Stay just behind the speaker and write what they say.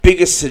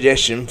biggest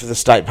suggestion for the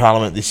state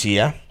parliament this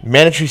year: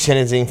 mandatory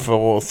sentencing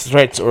for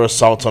threats or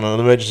assaults on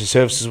emergency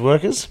services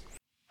workers.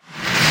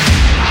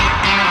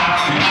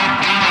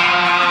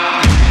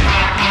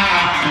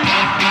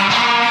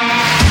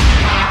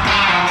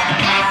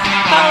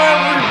 Hello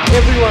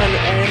everyone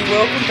and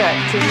welcome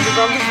back to the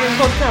Rumpus Room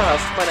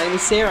podcast. My name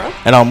is Sarah.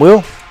 And I'm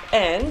Will.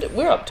 And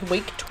we're up to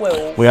week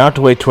 12. We are up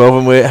to week 12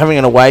 and we're having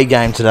an away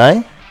game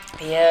today.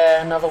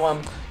 Yeah, another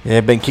one. Yeah,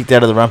 been kicked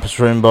out of the Rumpus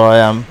Room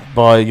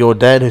by your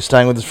dad, who's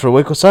staying with us for a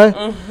week or so.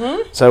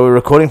 Mm-hmm. So we're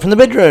recording from the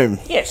bedroom.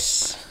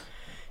 Yes.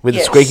 With a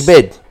squeaky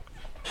bed.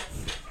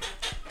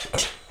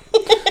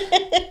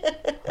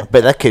 I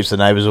bet that keeps the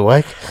neighbours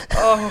awake.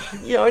 Oh,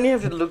 you only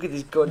have to look at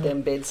this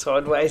goddamn bed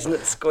sideways and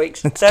it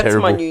squeaks. That's terrible.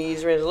 my New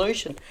Year's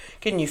resolution.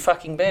 Get a new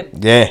fucking bed.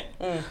 Yeah,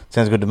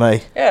 sounds good to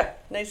me. Yeah,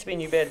 needs to be a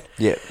new bed.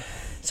 Yeah.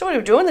 So what are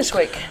we doing this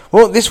week?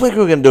 Well, this week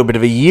we're going to do a bit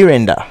of a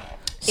year-ender.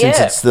 Since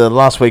Yeah. it's the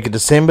last week of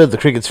December, the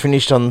cricket's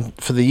finished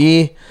for the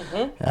year.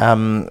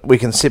 Mm-hmm. We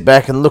can sit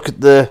back and look at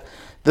the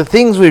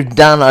things we've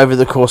done over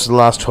the course of the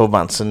last 12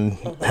 months and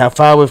how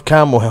far we've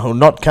come or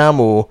not come,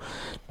 or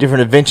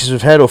different adventures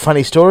we've had or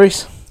funny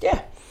stories.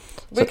 Yeah.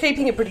 We're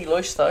keeping it pretty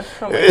loose though,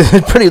 aren't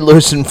we? Pretty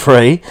loose and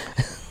free.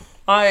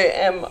 I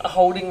am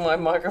holding my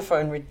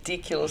microphone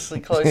ridiculously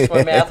close to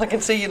my mouth. I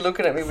can see you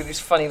looking at me with this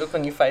funny look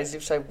on your face.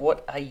 You say,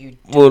 "What are you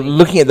doing?" Well,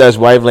 looking at those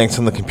wavelengths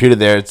on the computer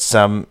there,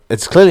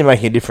 it's clearly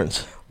making a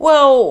difference.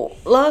 Well,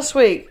 last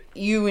week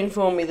you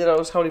informed me that I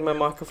was holding my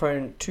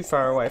microphone too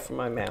far away from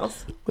my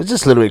mouth. It's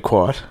just a little bit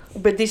quiet.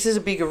 But this is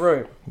a bigger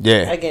room.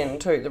 Yeah. Again,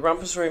 too. The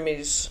Rumpus Room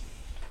is,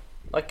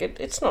 like,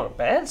 it's not a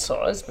bad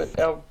size, but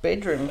our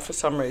bedroom, for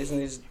some reason,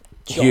 is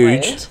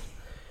giant. Huge.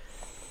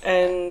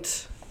 And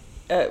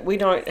we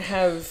don't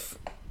have,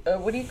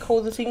 what do you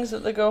call the things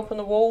that they go up on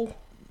the wall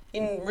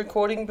in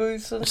recording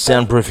booths and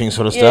stuff? Soundproofing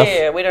sort of stuff.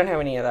 Yeah, we don't have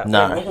any of that.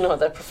 No. We're not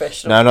that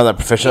professional. No, not that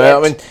professional. Yet.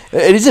 I mean,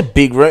 it is a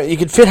big room. You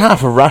could fit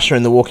half of Russia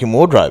in the walk-in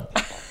wardrobe.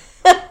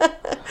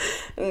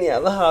 And the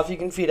other half, you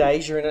can fit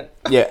Asia in it.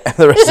 Yeah,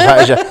 the rest of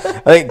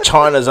Asia. I think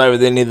China's over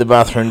there near the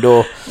bathroom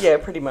door. Yeah,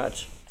 pretty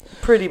much.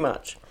 Pretty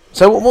much.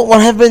 So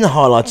what have been the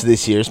highlights of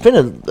this year? It's been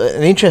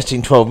an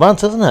interesting 12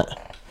 months, hasn't it?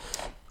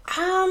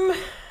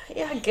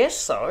 Yeah, I guess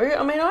so.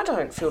 I mean, I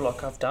don't feel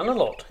like I've done a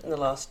lot in the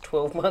last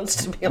 12 months,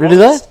 to be Really,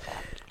 honest.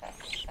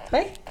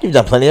 Hey? You've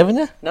done plenty, haven't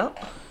you? No.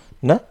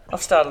 No?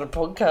 I've started a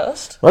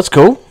podcast. Well, that's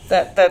cool.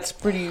 That's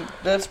pretty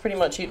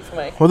much it for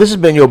me. Well, this has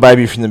been your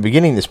baby from the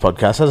beginning, this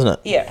podcast, hasn't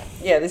it?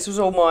 Yeah, this was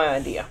all my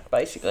idea,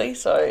 basically.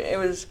 So it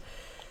was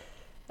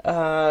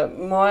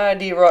my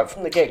idea right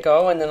from the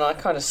get-go, and then I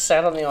kind of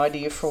sat on the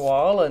idea for a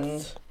while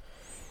and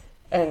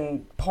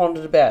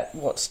pondered about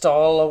what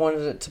style I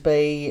wanted it to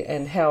be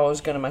and how I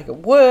was going to make it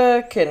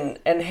work and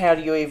how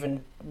do you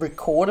even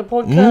record a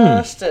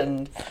podcast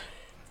and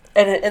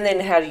then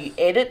how do you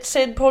edit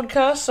said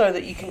podcast so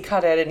that you can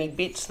cut out any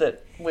bits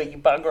where you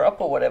bugger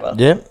up or whatever.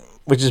 Yeah,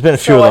 which has been a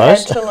few So of I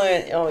those. had to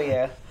learn. Oh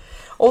yeah.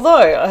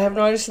 Although I have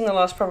noticed in the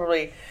last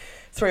probably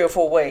 3 or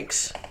 4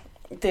 weeks,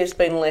 there's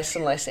been less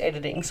and less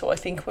editing. So I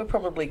think we're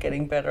probably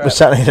getting better. We're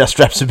starting our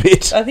straps a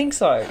bit. I think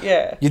so.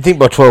 Yeah. You'd think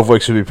by 12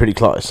 weeks we'd be pretty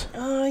close.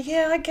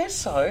 Yeah, I guess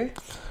so.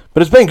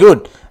 But it's been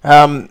good.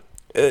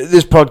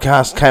 This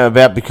podcast came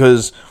about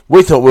because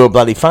we thought we were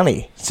bloody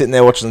funny, sitting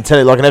there watching the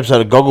telly like an episode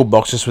of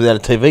Gogglebox just without a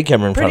TV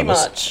camera in Pretty front of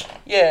us. much.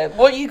 Yeah.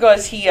 What you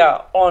guys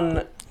hear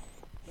on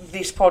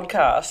this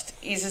podcast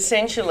is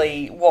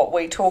essentially what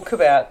we talk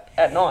about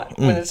at night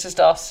when it's just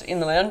us in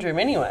the lounge room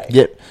anyway.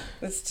 Yep.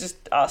 It's just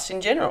us in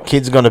general.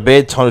 Kids have gone to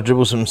bed, time to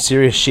dribble some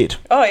serious shit.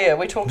 Oh yeah,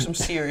 we talk some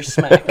serious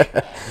smack.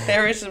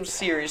 There is some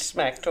serious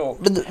smack talk.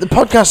 But the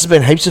podcast has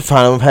been heaps of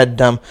fun, and we've had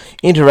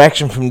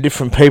interaction from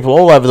different people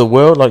all over the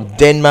world, like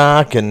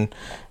Denmark and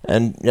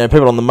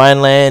people on the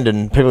mainland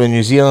and people in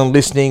New Zealand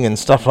listening and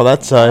stuff like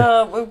that.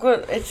 So We've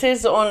got. It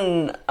says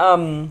on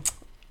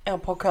our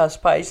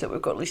podcast page that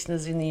we've got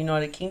listeners in the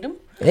United Kingdom,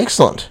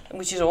 excellent.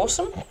 which is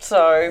awesome.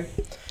 So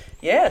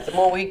yeah, the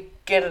more we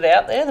get it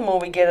out there, the more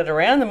we get it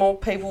around, the more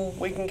people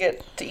we can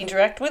get to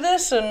interact with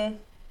us, and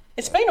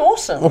it's been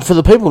awesome. Well, for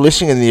the people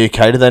listening in the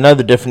UK, do they know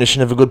the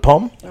definition of a good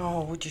pom?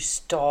 Oh, would you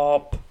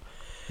stop?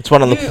 It's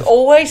one on You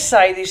always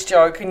say this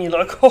joke, and you're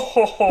like, oh,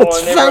 It's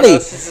and everyone funny.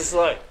 else is just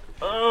like,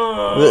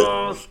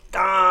 oh,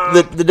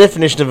 stop. the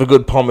definition of a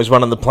good pom is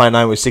one on the plane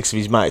home with 6 of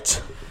his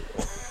mates.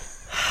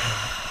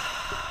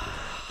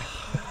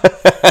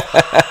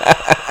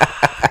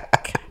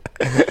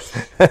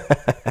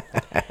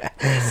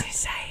 This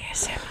is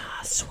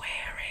ASMR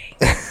swearing.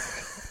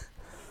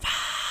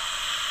 Fuck.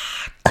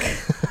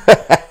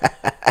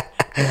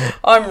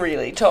 I'm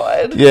really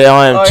tired. Yeah,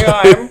 I am I too.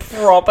 am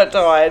proper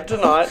tired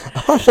tonight.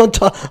 I'm not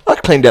tired. I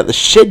cleaned out the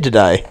shed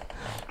today.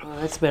 Oh,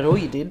 that's about all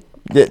you did.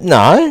 Yeah,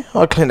 no,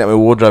 I cleaned out my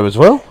wardrobe as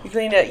well. You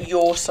cleaned out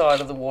your side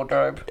of the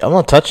wardrobe. I'm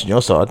not touching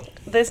your side.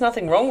 There's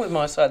nothing wrong with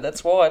my side,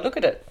 that's why. Look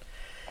at it.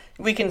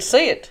 We can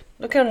see it.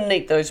 Look how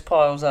neat those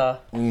piles are.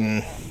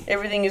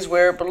 Everything is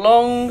where it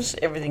belongs.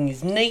 Everything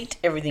is neat.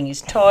 Everything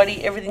is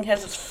tidy. Everything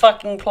has its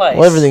fucking place.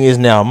 Well, everything is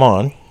now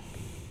mine.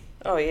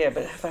 Oh, yeah,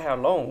 but for how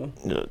long?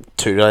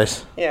 2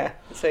 days. Yeah,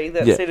 see,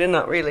 that's Yeah. it, isn't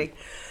it, really?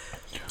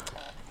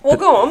 Well,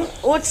 go on.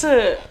 What's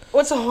a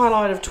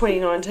highlight of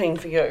 2019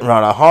 for you?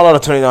 Right, a highlight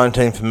of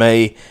 2019 for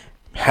me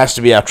has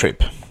to be our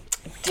trip.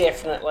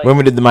 Definitely. When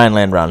we did the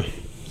mainland run.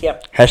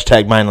 Yep.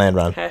 Hashtag mainland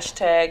run.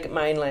 Hashtag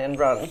mainland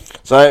run.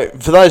 So,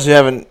 for those who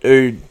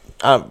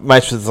aren't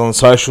mates with us on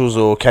socials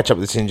or catch up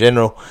with us in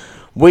general,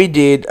 we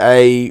did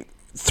a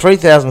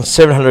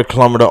 3,700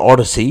 kilometre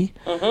odyssey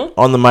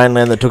on the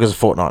mainland that took us a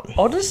fortnight.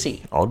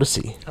 Odyssey.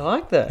 Odyssey. I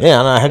like that.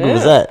 Yeah, I know. How good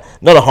was that?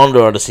 Not a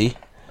Honda Odyssey.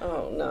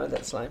 Oh, no,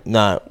 that's lame.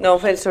 No. No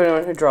offence to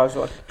anyone who drives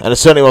one. And it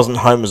certainly wasn't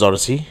Homer's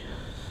Odyssey.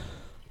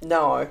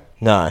 No,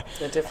 No.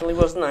 it definitely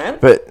wasn't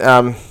that. But,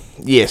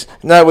 yes.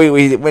 No,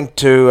 we went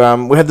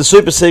to... we had the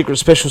super secret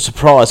special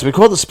surprise. So we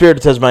caught the Spirit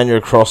of Tasmania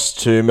across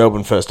to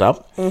Melbourne first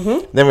up.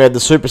 Mm-hmm. Then we had the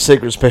super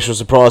secret special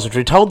surprise, which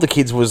we told the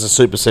kids was a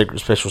super secret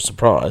special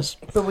surprise.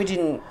 But we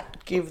didn't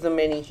give them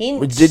any hints.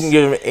 We didn't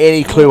give them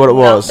any clue what it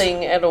was.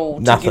 Nothing at all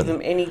to Nothing. give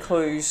them any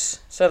clues.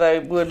 So they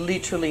were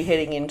literally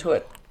heading into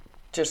it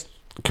just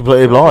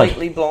Completely blind.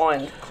 completely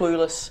blind,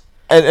 clueless.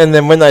 And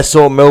then when they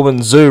saw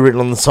Melbourne Zoo written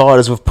on the side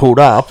as we've pulled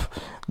up,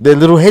 their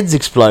little heads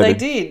exploded.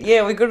 They did.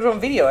 Yeah, we got it on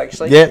video,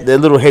 actually. Yeah, their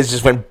little heads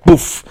just went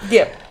boof.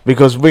 Yep.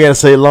 Because we're going to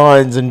see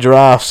lions and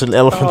giraffes and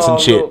elephants and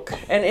shit. Look.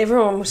 And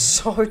everyone was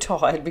so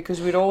tired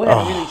because we'd all had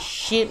a really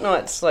shit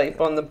night's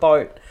sleep on the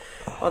boat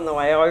on the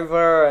way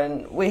over,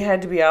 and we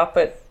had to be up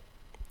at,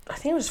 I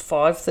think it was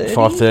 5:30.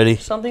 5:30.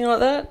 Something like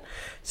that.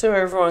 So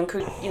everyone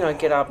could,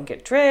 get up and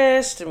get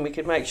dressed, and we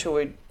could make sure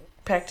we'd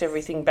packed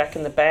everything back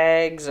in the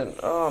bags, and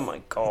oh my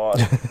god.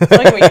 It's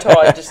making me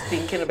tired just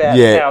thinking about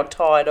how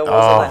tired I was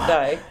on that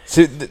day.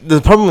 See,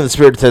 the problem with the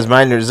Spirit of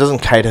Tasmania is it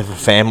doesn't cater for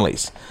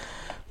families.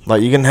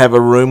 Like, you can have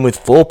a room with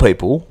 4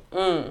 people,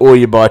 or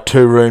you buy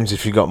 2 rooms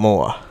if you got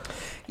more.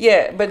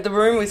 Yeah, but the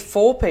room with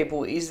 4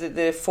 people is that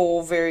they're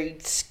 4 very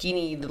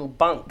skinny little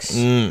bunks.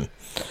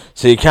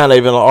 So you can't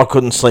even... I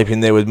couldn't sleep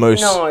in there with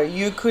Moose. No,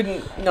 you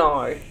couldn't.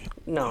 No.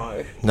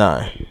 No.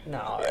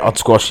 I'd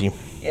squash him.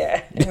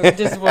 Yeah, it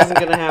just wasn't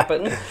going to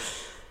happen.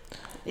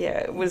 Yeah,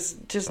 it was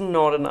just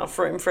not enough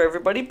room for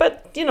everybody,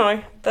 but,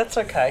 that's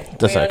okay.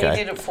 That's we okay.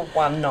 only did it for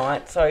one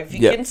night, so if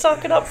you can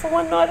suck it up for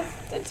one night,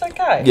 it's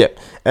okay. Yep.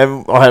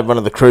 And I had one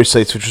of the cruise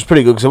seats, which was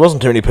pretty good, because there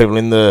wasn't too many people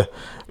in the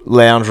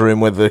lounge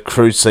room where the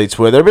cruise seats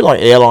were. They're a bit like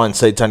airline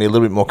seats, only a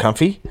little bit more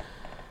comfy,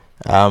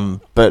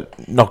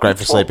 but not great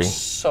for sleeping.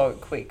 So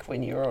quick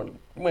when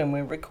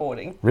we're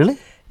recording. Really?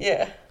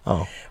 Yeah.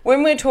 Oh.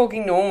 When we're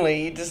talking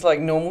normally, you're just like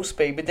normal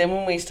speed, but then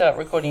when we start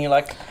recording, you're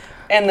like,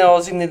 and I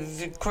was in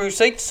the crew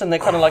seats, and they're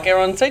kind of like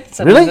airline seats.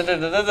 And Really?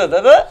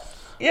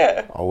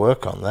 Yeah. I'll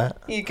work on that.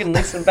 You can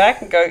listen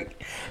back and go,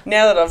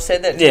 now that I've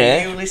said that,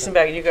 Yeah. you listen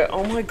back and you go,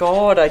 oh my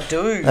god, I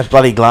do. That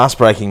bloody glass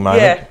breaking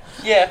moment.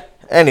 Yeah.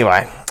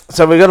 Anyway,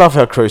 so we got off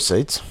our cruise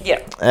seats,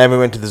 Yeah. and we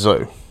went to the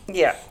zoo.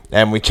 Yeah.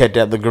 And we checked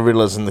out the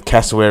gorillas and the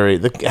cassowary.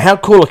 How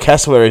cool are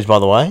cassowaries, by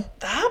the way?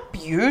 They're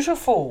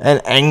beautiful. And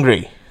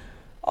angry.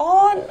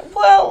 Oh,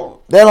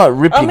 well... They're like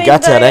rip your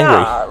guts out angry.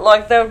 Are.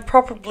 Like, they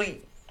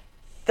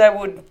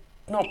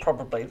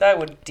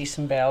would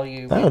disembowel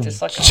you with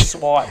just like a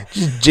swipe.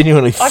 Just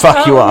genuinely I fuck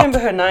can't you remember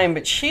up. her name,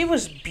 but she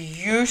was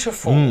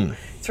beautiful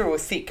through a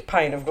thick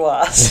pane of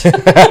glass.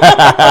 But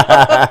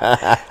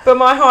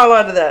my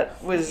highlight of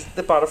that was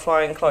the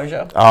butterfly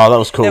enclosure. Oh, that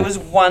was cool. There was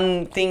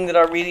one thing that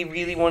I really,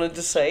 really wanted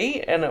to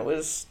see, and it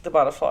was the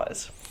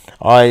butterflies.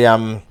 I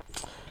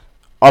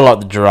like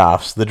the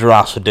giraffes. The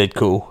giraffes were dead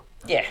cool.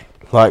 Yeah.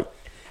 Like,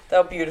 they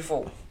were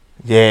beautiful.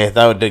 Yeah,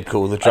 they were dead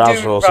cool. The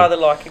giraffes were awesome. I do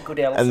rather like a good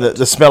elephant. And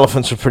the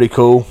smelephants were pretty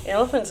cool.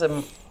 Elephants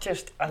are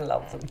just, I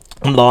love them.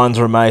 And lions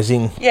were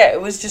amazing. Yeah,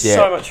 it was just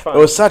so much fun. It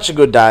was such a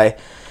good day.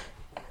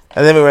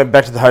 And then we went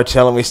back to the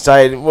hotel and we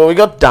stayed. Well, we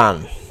got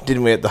done,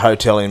 didn't we, at the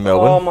hotel in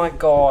Melbourne? Oh my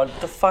god,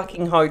 the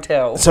fucking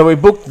hotel. So we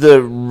booked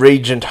the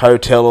Regent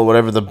Hotel or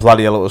whatever the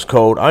bloody hell it was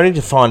called, only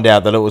to find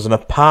out that it was an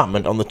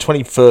apartment on the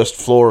 21st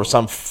floor of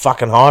some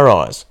fucking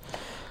high-rise.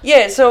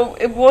 Yeah, so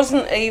it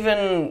wasn't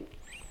even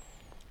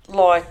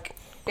like...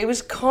 It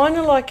was kind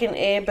of like an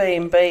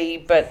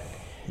Airbnb, but...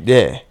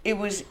 Yeah. It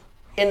was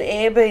an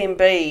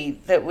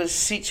Airbnb that was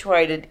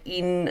situated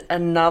in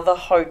another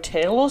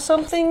hotel or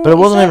something. But it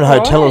wasn't even a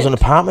hotel, it was an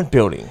apartment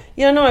building.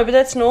 Yeah, no, but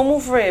that's normal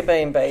for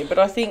Airbnb. But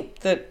I think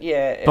that,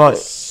 it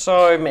was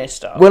so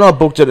messed up. When I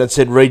booked it and it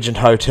said Regent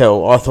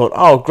Hotel, I thought,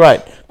 oh, great.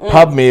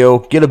 Pub meal,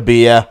 get a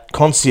beer,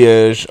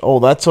 concierge,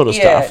 all that sort of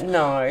stuff. Yeah,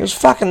 no. It was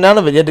fucking none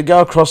of it. You had to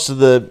go across to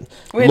the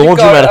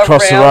laundromat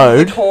across the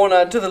road. The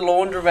corner to the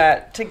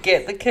laundromat to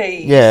get the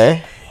keys.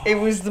 Yeah. It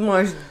was the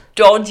most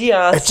dodgy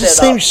ass It just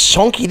setup.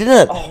 seemed shonky, didn't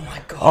it? Oh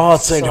my god. Oh,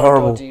 it seemed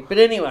horrible. Dodgy. But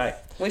anyway,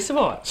 we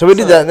survived. So we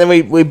did that, and then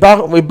we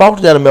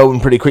bolted out of Melbourne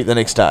pretty quick the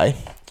next day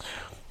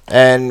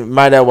and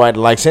made our way to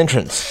Lakes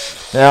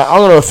Entrance. Now, I'm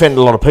going to offend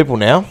a lot of people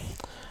now.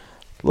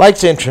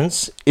 Lakes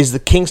Entrance is the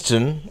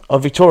Kingston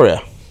of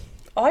Victoria.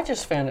 I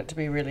just found it to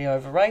be really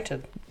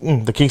overrated.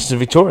 The Kingston of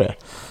Victoria.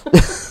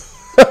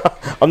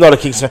 I'm not a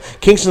Kingston.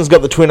 Kingston's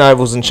got the Twin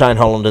Ovals and Shane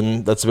Holland,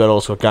 and that's about all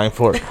it's got going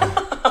for it.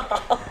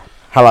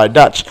 Hello,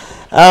 Dutch.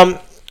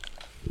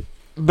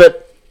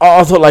 But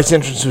I thought Lakes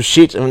Entrance was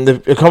shit. I mean,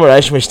 the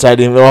accommodation we stayed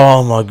in,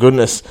 oh my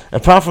goodness.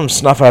 Apart from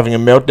Snuffer having a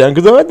meltdown,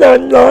 because I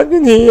don't like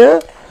it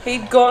here.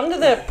 He'd gotten to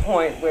that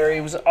point where he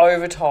was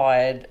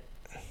overtired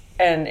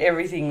and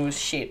everything was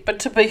shit. But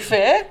to be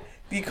fair,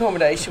 the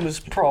accommodation was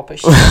proper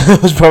shit.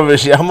 It was probably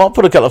shit. I might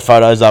put a couple of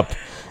photos up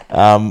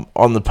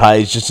on the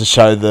page just to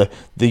show the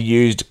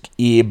used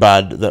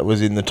earbud that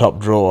was in the top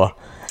drawer.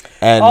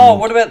 And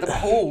what about the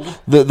pool?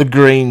 The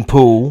green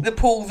pool. The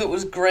pool that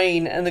was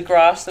green and the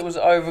grass that was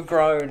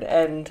overgrown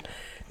and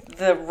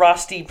the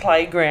rusty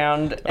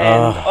playground.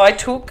 And I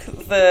took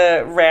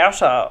the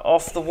router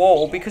off the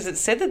wall because it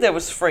said that there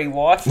was free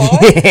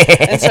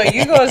Wi-Fi. And so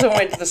you guys all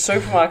went to the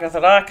supermarket. I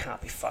thought, I can't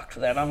be fucked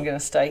with that. I'm going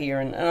to stay here.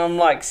 And I'm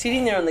like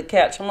sitting there on the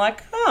couch. I'm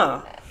like,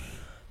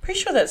 pretty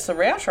sure that's the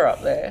router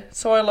up there.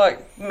 So I,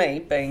 like me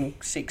being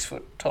 6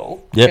 foot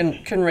tall,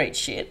 can reach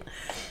shit.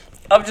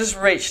 I've just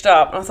reached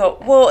up and I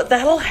thought, well,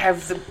 that'll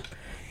have the,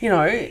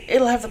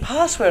 it'll have the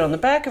password on the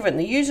back of it and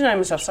the username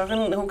and stuff, so I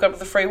can hook up to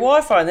the free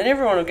Wi-Fi, and then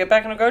everyone will get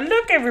back and I'll go,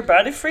 look,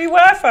 everybody, free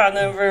Wi-Fi, and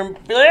then everyone,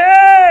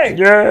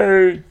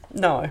 yay!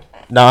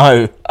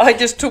 No. I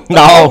just took the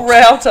whole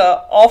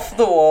router off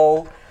the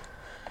wall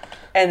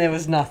and there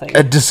was nothing.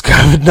 It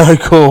discovered no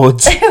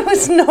cords. There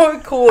was no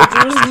cords.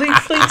 It was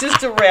literally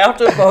just a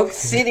router box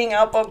sitting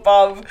up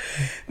above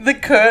the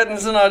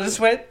curtains, and I just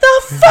went,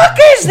 the fuck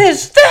is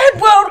this?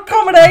 Third world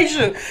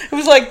accommodation. It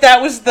was like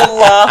that was the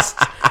last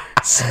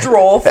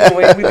straw for me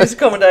with this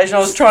accommodation. I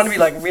was trying to be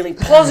like really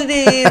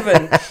positive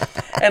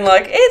and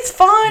like, it's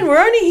fine. We're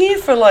only here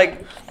for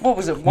like, what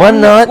was it?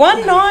 One night.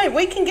 One night.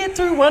 We can get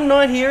through one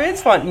night here.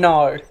 It's fine.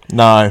 No.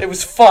 It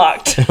was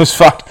fucked. It was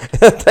fucked.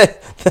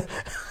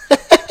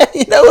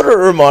 You know what it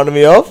reminded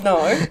me of?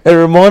 No. It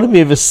reminded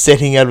me of a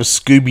setting out of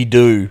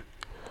Scooby-Doo.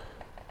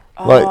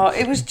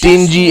 It was just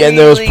dingy, really... and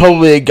there was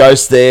probably a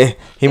ghost there.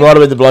 He might have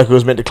been the bloke who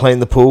was meant to clean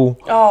the pool.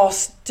 Oh,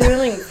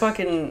 Sterling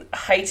fucking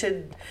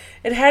hated...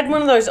 It had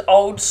one of those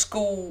old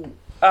school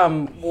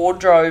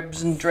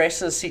wardrobes and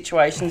dresser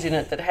situations in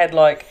it that had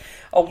like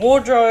a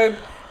wardrobe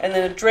and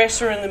then a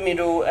dresser in the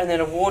middle and then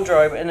a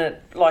wardrobe and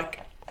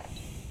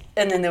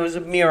and then there was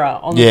a mirror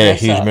on the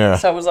dresser. Yeah, huge mirror.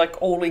 So it was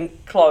like all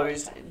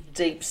enclosed,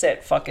 deep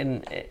set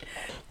fucking...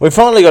 We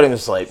finally got him to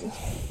sleep.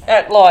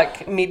 At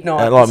like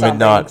midnight. At like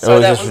midnight. So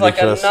that was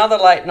ridiculous. like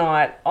another late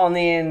night on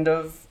the end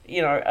of,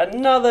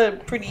 another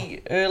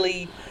pretty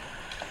early...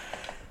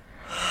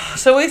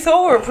 So we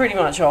thought we were pretty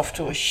much off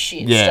to a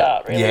shit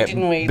start, really,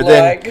 didn't we? But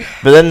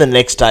then the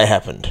next day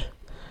happened.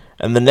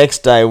 And the next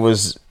day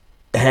was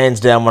hands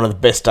down one of the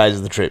best days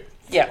of the trip.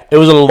 Yeah. It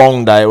was a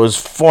long day. It was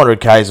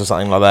 400 Ks or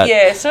something like that.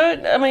 Yeah, so,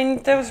 I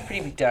mean, that was a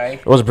pretty big day.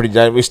 It was a pretty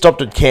day. We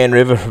stopped at Cairn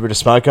River for a bit of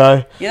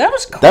smoko. Yeah, that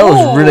was cool. That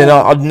was really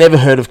nice. I'd never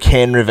heard of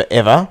Cairn River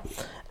ever.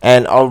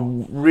 And I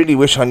really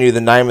wish I knew the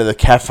name of the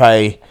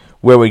cafe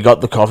where we got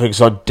the coffee,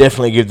 because I'd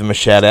definitely give them a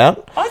shout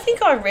out. I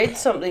think I read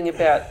something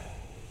about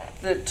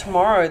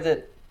tomorrow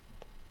that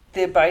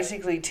they're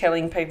basically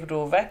telling people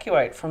to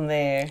evacuate from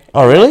their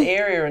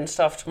area and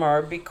stuff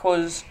tomorrow,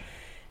 because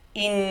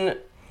I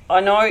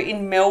know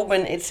in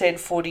Melbourne it said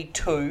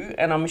 42,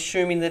 and I'm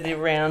assuming that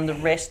around the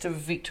rest of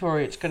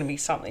Victoria it's going to be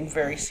something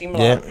very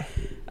similar.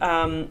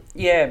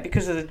 Yeah.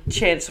 Because of the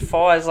chance of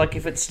fires, like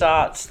if it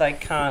starts, they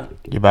can't...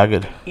 You're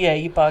buggered. Yeah,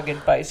 you're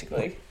buggered,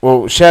 basically.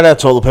 Well, shout out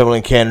to all the people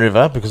in Cairn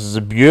River, because it's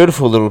a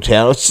beautiful little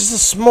town. It's just a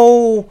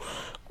small,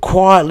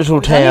 quiet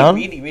little town.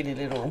 Really, really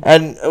little.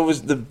 And it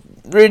was the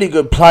really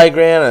good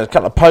playground and a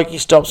couple of pokey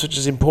stops, which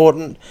is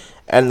important,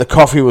 and the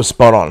coffee was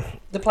spot on.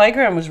 The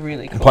playground was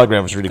really cool. The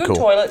playground was really good cool.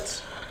 Good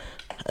toilets.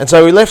 And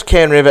so we left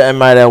Cairn River and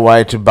made our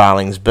way to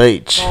Barlings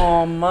Beach.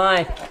 Oh,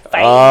 my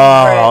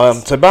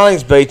favourite. So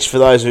Barlings Beach, for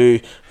those who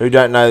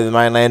don't know the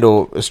mainland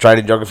or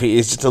Australian geography,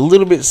 is just a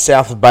little bit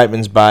south of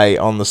Bateman's Bay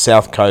on the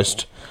south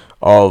coast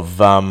of...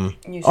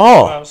 New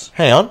South Wales.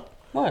 Hang on.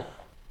 What?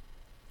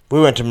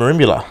 We went to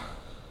Merimbula.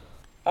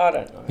 I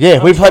don't know.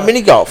 Yeah, we played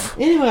mini golf.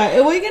 Anyway,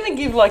 are we going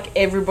to give like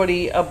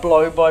everybody a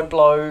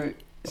blow-by-blow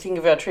thing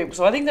of our trip? Because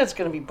I think that's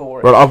going to be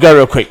boring. Right, I'll go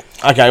real quick.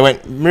 Okay, we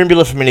went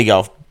Merimbula for mini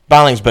golf.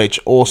 Barlings Beach,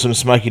 awesome.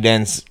 Smoky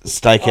Dan's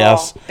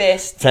Steakhouse.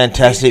 Best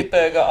fantastic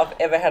burger I've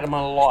ever had in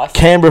my life.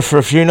 Canberra for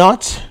a few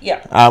nights.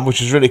 Yeah.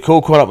 Which was really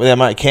cool. Caught up with our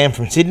mate Cam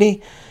from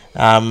Sydney.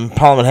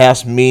 Parliament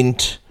House,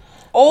 Mint.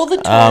 All the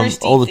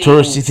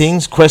touristy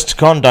things.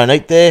 Questacon, don't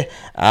eat there.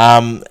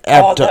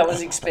 That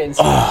was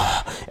expensive.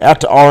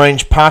 Out to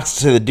Orange, Parks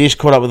to the Dish.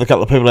 Caught up with a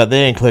couple of people out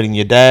there, including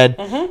your dad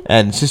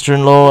and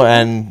sister-in-law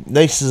and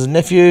nieces and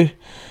nephew.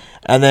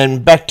 And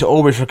then back to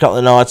Albury for a couple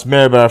of nights,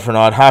 Maryborough for a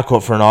night,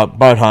 Harcourt for a night,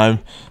 boat home,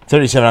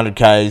 3,700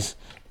 Ks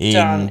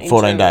in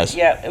 14 days.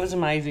 Yeah, it was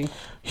amazing.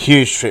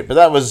 Huge trip. But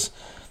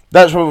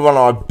that's probably one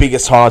of my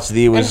biggest highlights of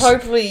the year. And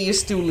hopefully you're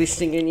still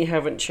listening and you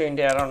haven't tuned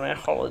out on our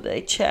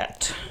holiday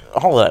chat. The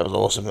holiday was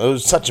awesome. It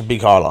was such a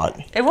big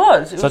highlight. It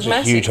was. It was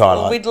massive. A huge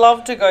highlight. We'd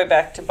love to go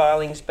back to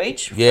Barlings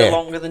Beach for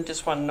longer than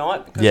just one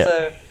night,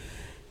 because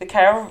the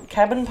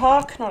cabin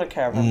park, not a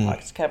caravan park,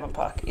 it's a cabin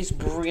park, is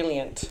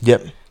brilliant.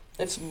 Yep.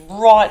 It's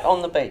right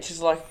on the beach.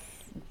 It's like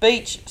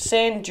beach,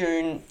 sand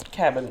dune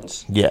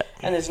cabins. Yeah.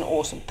 And there's an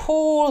awesome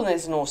pool, and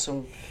there's an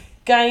awesome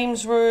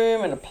games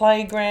room and a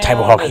playground.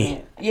 Table hockey.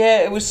 And,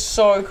 yeah, it was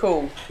so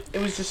cool. It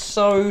was just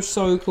so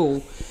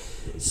cool.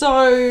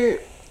 So,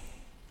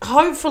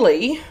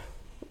 hopefully,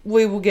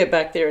 we will get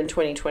back there in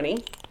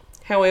 2020.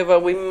 However,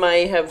 we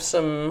may have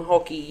some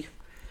hockey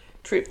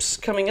trips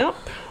coming up.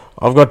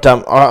 I've got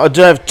I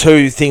do have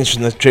two things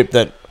from the trip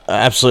that are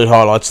absolute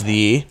highlights of the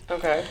year.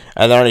 Okay.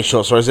 And they're only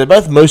short stories. They're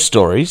both moose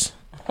stories.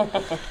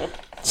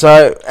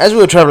 So, as we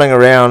were travelling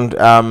around,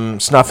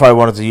 Snuffo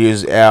wanted to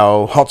use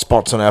our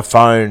hotspots on our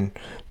phone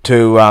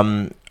to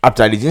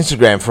update his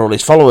Instagram for all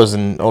his followers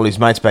and all his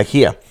mates back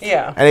here.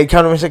 Yeah. And he came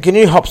to me and said, "Can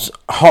you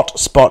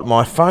hotspot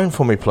my phone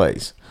for me,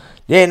 please?"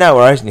 Yeah, no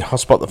worries. And you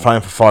hotspot the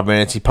phone for 5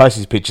 minutes. He posts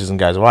his pictures and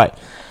goes away.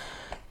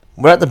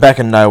 We're at the back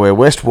of nowhere,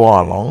 West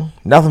Wyalong.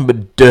 Nothing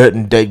but dirt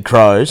and dead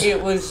crows.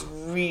 It was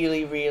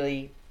really,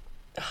 really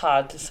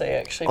hard to see,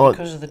 actually,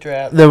 because of the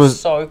drought. There It was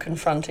so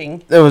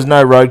confronting. There was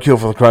no roadkill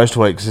for the crows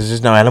to eat because there's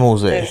just no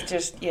animals there. There's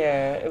just,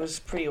 yeah, it was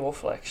pretty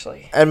awful,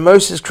 actually. And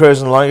Moose is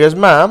cruising along. He goes,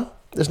 "Mum,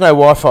 there's no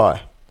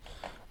Wi-Fi."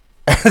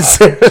 And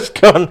Sarah's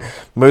gone,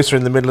 "Moose are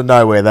in the middle of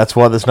nowhere. That's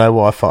why there's no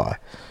Wi-Fi."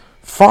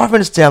 5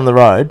 minutes down the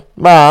road,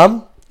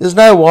 "Mum, there's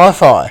no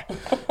Wi-Fi."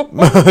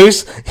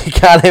 "Moose, you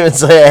can't even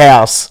see a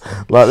house.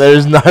 Like, there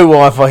is no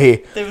Wi-Fi here."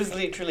 There was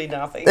literally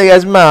nothing. He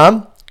goes,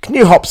 "Mum, can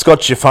you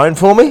hopscotch your phone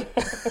for me?"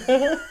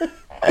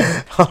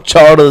 I'm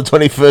child of the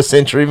 21st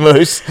century,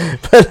 Moose.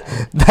 But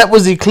that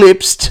was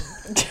eclipsed.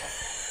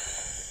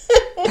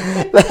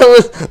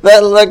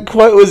 That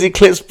quote was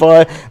eclipsed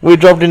by, we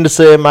dropped in to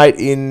see a mate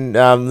in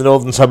the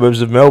northern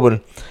suburbs of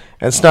Melbourne,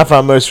 and Snuffo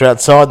and Moose are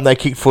outside and they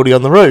kick footy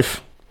on the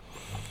roof.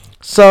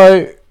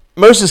 So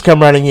Moose has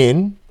come running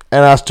in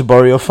and asked to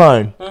borrow your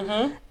phone.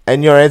 Mm-hmm.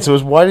 And your answer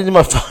was, "Why didn't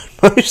my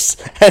phone, Moose?"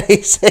 And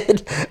he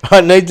said,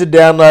 "I need to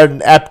download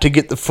an app to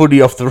get the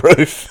footy off the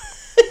roof."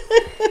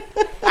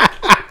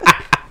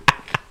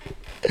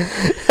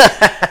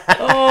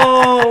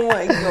 Oh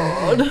my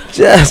god.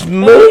 Just I'm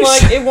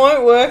Moose. like, it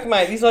won't work,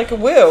 mate. He's like, "It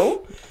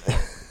will."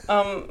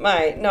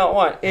 Mate, no, it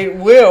won't. It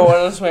will. And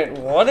I just went,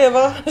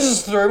 whatever.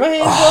 Just threw my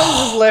hands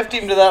on, just left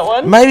him to that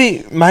one.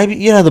 Maybe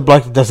you know the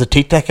bloke that does the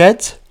Tic Tac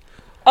ads?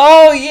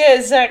 Oh,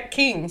 yeah, Zach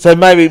King. So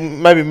maybe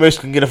Moose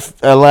can get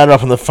a ladder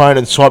up on the phone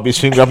and swipe his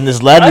finger up and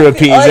this ladder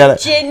appears out I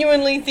of...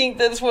 genuinely think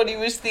that's what he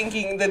was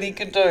thinking that he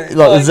could do. Like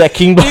the Zach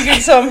King bloke. He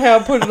could somehow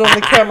put it on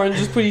the camera and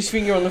just put his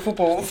finger on the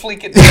football and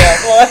flick it down.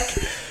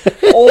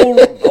 Like,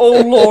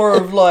 all law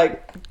of,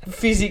 like,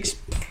 physics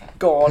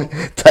gone.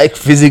 Take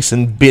physics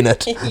and bin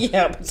it.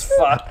 Yeah, it's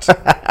fucked.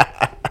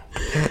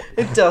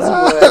 It doesn't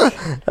work.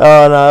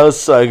 Oh no, it was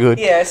so good.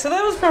 Yeah, so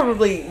that was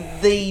probably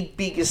the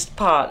biggest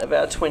part of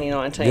our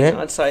 2019, Yeah.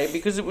 I'd say,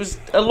 because it was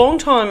a long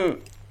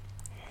time,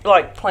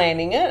 like,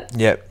 planning it.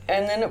 Yep.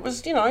 And then it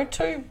was,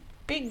 2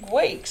 big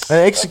weeks.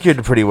 They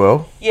executed pretty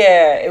well.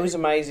 Yeah, it was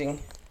amazing.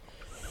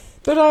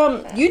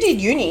 But you did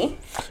uni.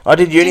 I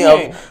did uni.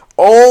 Didn't you?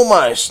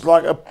 Almost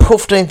like a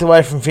 15th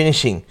away from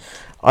finishing.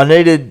 I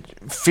needed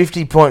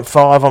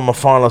 50.5 on my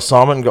final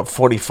assignment and got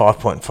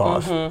 45.5.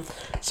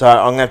 Mm-hmm. So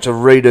I'm going to have to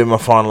redo my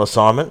final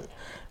assignment,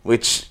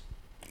 which,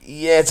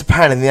 yeah, it's a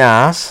pain in the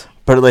ass,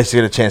 but at least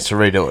you get a chance to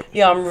redo it.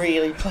 Yeah, I'm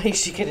really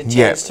pleased you get a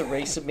chance to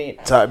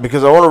resubmit. So,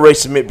 because I want to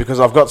resubmit because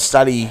I've got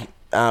study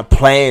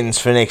plans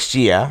for next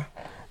year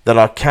that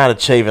I can't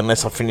achieve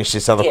unless I finish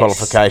this other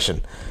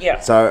qualification. Yeah.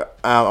 So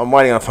I'm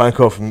waiting on a phone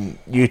call from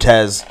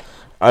UTAS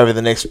over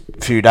the next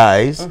few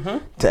days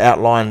to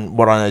outline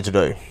what I need to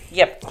do.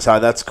 Yep. So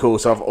that's cool.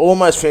 So I've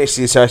almost finished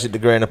the associate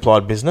degree in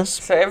applied business.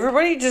 So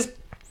everybody just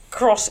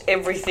cross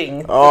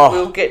everything Oh. that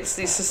Will gets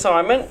this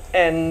assignment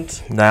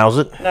and Nails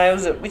it.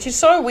 nails it, which is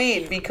so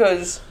weird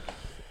because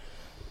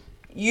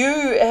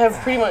you have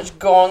pretty much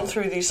gone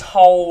through this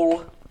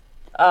whole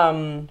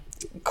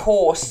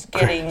course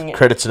getting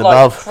Credits and like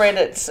above.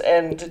 credits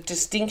and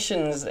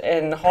distinctions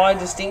and high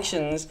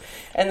distinctions,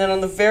 and then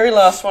on the very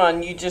last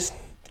one you just,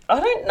 I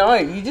don't know,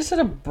 you just had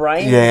a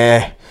brain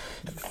Yeah.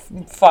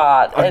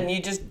 fart and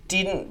you just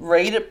didn't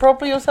read it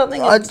properly or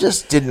something. I It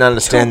just didn't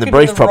understand took the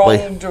it in brief properly.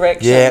 Wrong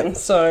direction. Yeah.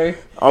 So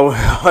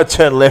I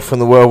turned left when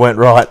the world went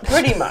right.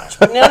 pretty much.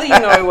 But now that you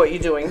know what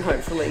you're doing,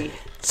 hopefully.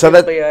 So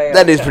it'll be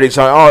that is pretty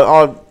exciting.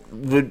 I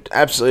would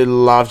absolutely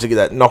love to get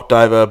that knocked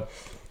over.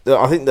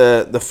 I think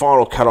the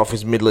final cut-off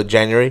is middle of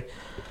January.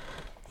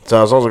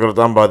 So as long as I've got it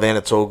done by then,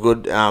 it's all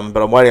good.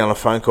 But I'm waiting on a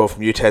phone call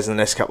from UTAS in the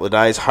next couple of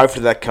days.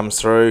 Hopefully that comes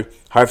through.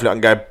 Hopefully I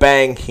can go,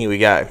 bang, here we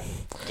go.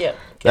 Yep.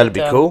 That'd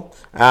be cool.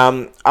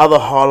 Other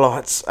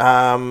highlights,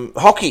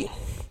 hockey.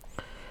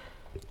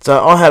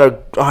 So I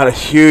had a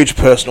huge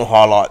personal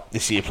highlight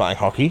this year playing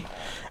hockey.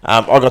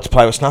 I got to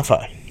play with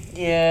Snuffo.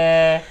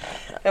 Yeah,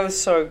 that was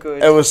so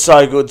good. It was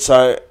so good.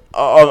 So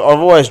I've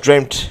always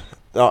dreamt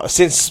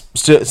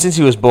since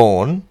he was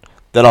born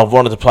that I've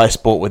wanted to play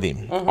sport with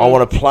him. I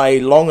want to play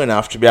long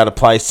enough to be able to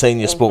play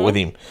senior sport with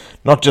him,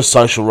 not just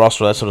social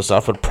roster, that sort of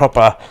stuff, but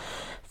proper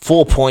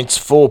 4 points,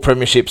 4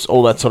 premierships,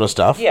 all that sort of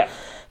stuff. Yeah.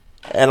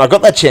 And I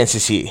got that chance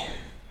this year,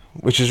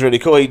 which is really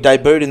cool. He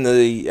debuted in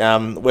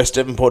the West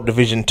Devonport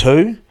Division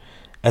 2,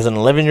 as an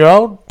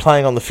 11-year-old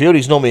playing on the field.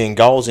 He's normally in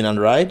goals in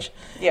underage.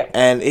 Yeah.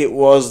 And it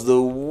was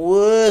the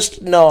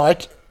worst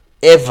night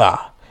ever.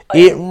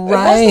 It rained. It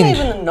wasn't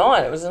even a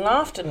night, it was an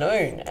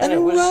afternoon. And it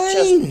was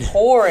just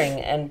pouring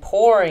and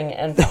pouring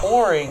and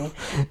pouring.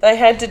 They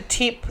had to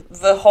tip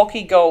the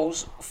hockey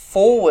goals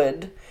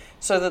forward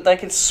so that they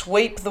could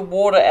sweep the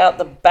water out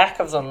the back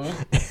of them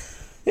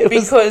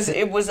because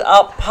it was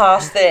up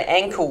past their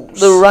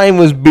ankles. The rain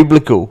was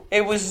biblical.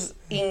 It was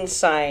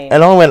insane.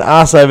 And I went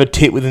arse over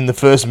tit within the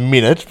first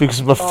minute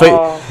because my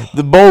feet...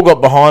 The ball got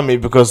behind me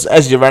because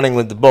as you're running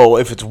with the ball,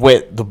 if it's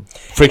wet, the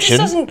friction... It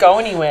just doesn't go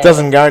anywhere.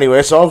 Doesn't go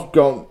anywhere.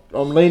 So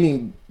I'm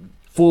leaning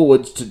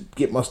forwards to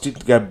get my stick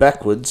to go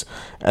backwards,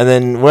 and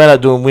then wound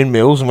up doing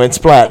windmills and went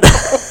splat.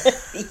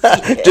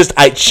 Just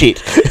ate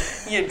shit.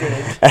 You did.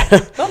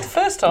 Not the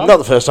first time. Not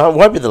the first time. It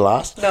won't be the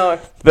last. No.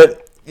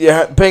 But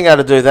yeah, being able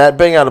to do that,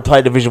 being able to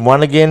play Division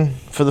 1 again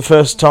for the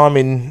first time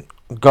in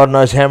God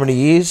knows how many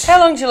years. How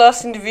long did you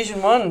last in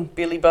Division 1,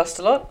 Billy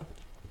Bustalot?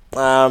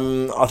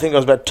 I think I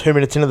was about 2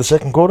 minutes into the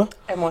second quarter.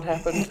 And what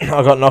happened?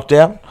 I got knocked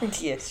out.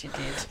 Yes, you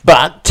did.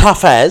 But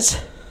tough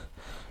as,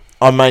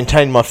 I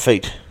maintained my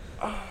feet.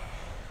 I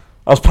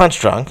was punch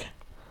drunk.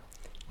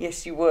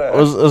 Yes, you were. It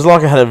was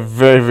like I had a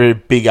very, very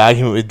big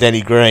argument with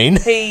Danny Green.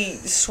 He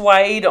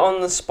swayed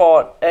on the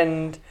spot,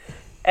 and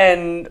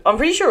I'm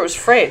pretty sure it was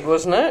Fred,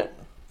 wasn't it?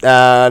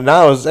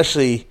 No, it was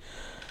actually...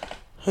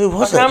 Who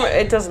was it?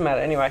 It doesn't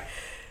matter, anyway.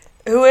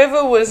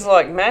 Whoever was,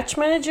 like, match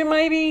manager,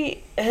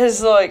 maybe,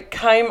 has, like,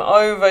 came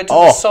over to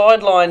the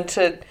sideline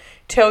to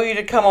tell you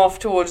to come off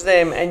towards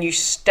them, and you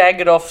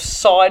staggered off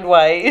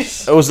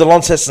sideways. It was the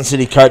Launceston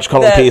City coach,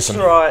 Colin Pearson.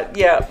 That's right,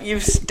 yeah.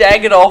 You've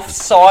staggered off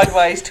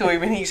sideways to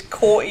him, and he's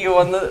caught you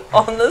on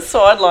the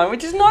sideline,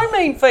 which is no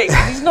mean feat,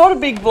 'cause he's not a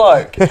big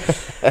bloke.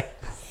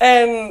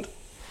 And,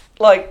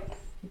 like,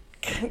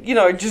 you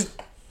know, just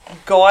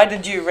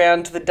guided you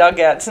around to the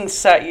dugouts and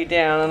sat you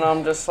down, and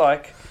I'm just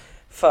like,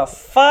 for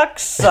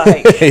fuck's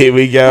sake. Here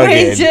we go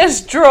again. We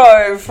just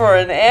drove for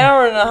an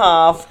hour and a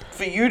half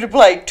for you to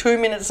play 2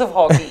 minutes of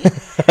hockey.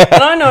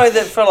 And I know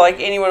that for like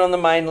anyone on the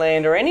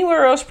mainland or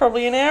anywhere else,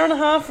 probably an hour and a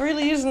half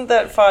really isn't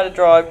that far to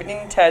drive, but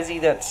in Tassie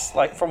that's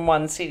like from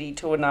one city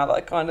to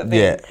another kind of thing.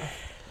 Yeah.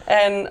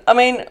 And I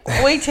mean,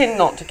 we tend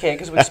not to care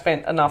because we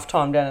spent enough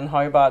time down in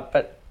Hobart,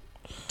 but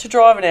to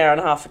drive an hour and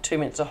a half for 2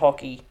 minutes of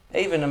hocky,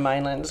 even a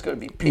mainlander's got to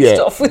be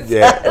pissed off with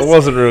that. Yeah, it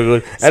wasn't real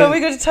good. So we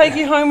got to take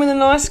you home with a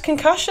nice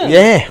concussion.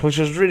 Yeah, which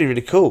was really,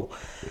 really cool.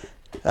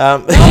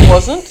 No, it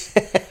wasn't.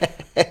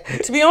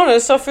 To be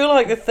honest, I feel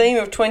like the theme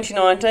of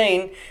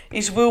 2019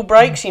 is Will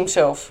breaks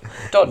himself. ...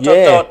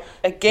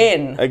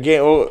 Again.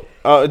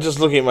 Well, just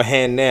looking at my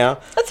hand now.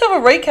 Let's have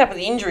a recap of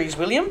the injuries,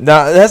 William.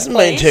 No, there hasn't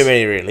been too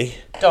many, really.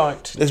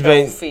 Don't. There's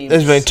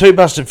been 2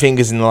 busted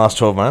fingers in the last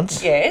 12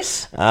 months.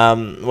 Yes.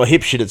 Well,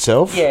 hip shit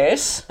itself.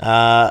 Yes.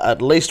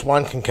 At least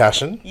 1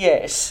 concussion.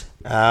 Yes.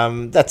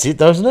 That's it,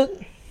 though, isn't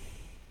it?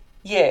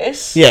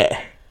 Yes.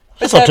 Yeah.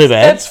 That's not too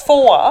bad. That's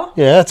 4.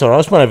 Yeah, that's all right.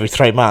 It's one every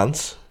 3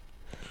 months.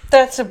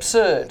 That's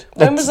absurd.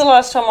 When was the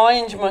last time I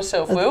injured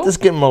myself, Will?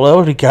 Just getting my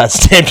loyalty card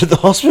stamped at the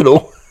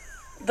hospital.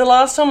 The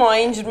last time I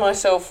injured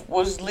myself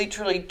was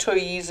literally 2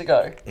 years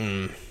ago.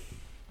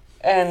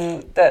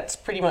 And that's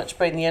pretty much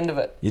been the end of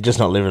it. You're just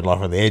not living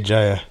life on the edge,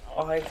 are you?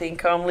 I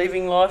think I'm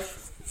living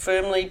life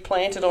firmly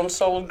planted on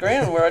solid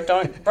ground where I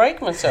don't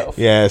break myself.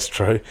 Yeah, it's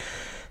true.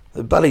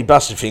 The bloody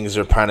busted fingers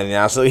are a pain in the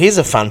arse. So here's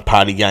a fun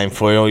party game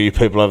for you, all you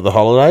people over the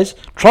holidays.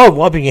 Try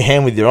wiping your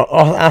hand with your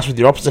ass with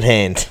your opposite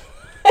hand.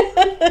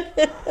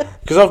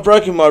 Because I've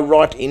broken my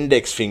right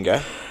index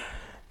finger.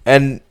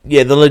 And,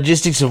 yeah, the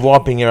logistics of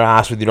wiping your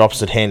ass with your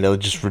opposite hand are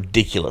just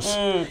ridiculous.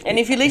 And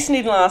if you listened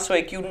in last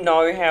week, you'll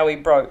know how he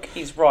broke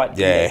his right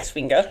index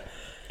finger.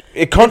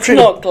 It's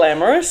not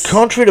glamorous.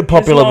 Contrary to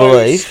popular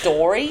belief,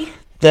 story.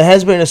 There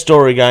has been a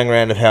story going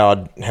around of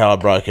how I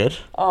broke it.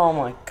 Oh,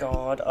 my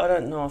God. I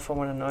don't know if I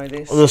want to know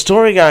this. Well, the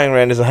story going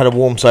around is I had a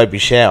warm, soapy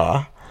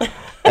shower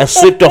and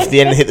slipped off the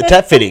end and hit the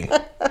tap fitting.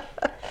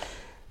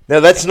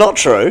 Now, that's not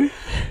true.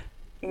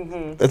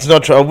 That's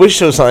not true. I wish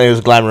there was something as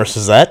glamorous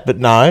as that, but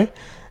no.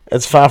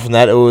 It's far from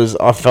that.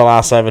 I fell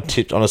ass over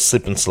tipped on a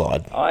slip and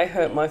slide. I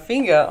hurt my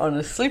finger on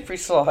a slippery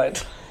slide.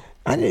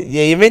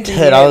 Yeah, you meant to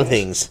hurt other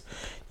things.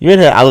 You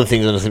meant to hurt other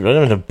things on a slippery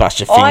slide. You meant to bust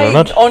your finger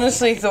on it. I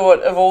honestly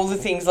thought of all the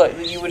things like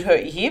that you would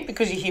hurt your hip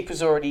because your hip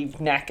is already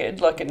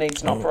knackered, like it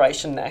needs an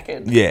operation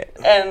knackered. Yeah.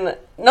 And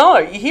no,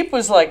 your hip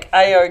was like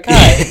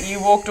A-OK. You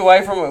walked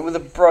away from it with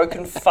a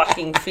broken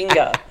fucking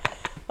finger.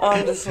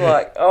 I'm just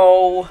like,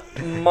 oh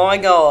my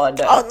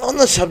God. On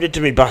the subject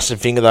of me busted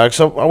finger though,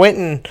 so I went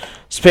and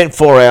spent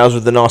 4 hours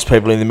with the nice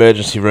people in the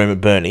emergency room at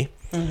Burnie.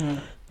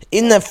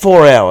 In that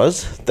 4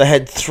 hours, they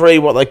had 3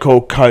 what they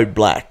call code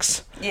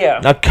blacks. Yeah.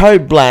 Now,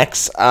 code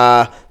blacks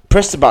are,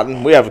 press the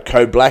button, we have a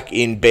code black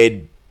in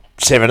bed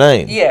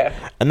 17. Yeah.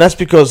 And that's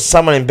because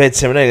someone in bed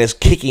 17 is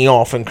kicking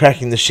off and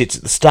cracking the shits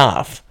at the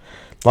staff.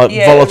 Like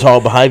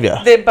volatile behaviour.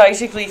 They're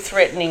basically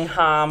threatening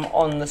harm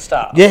on the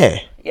staff. Yeah.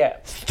 Yeah.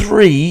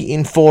 3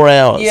 in 4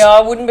 hours. Yeah,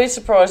 I wouldn't be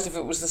surprised if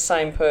it was the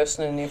same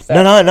person and if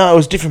that... No, it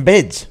was different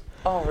beds.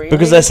 Oh, really?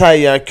 Because they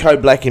say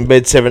code black in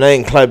bed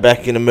 17, code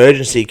black in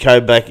emergency,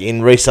 code black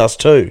in resus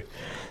 2.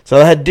 So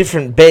they had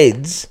different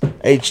beds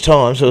each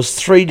time. So it was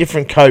 3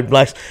 different code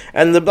blacks.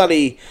 And the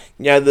bloody,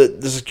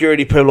 the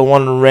security people are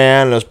wandering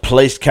around. And there's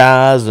police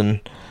cars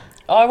and...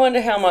 I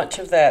wonder how much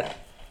of that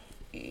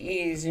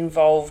is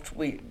involved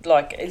with,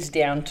 is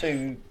down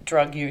to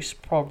drug use,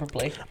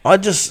 probably. I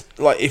just,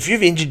 if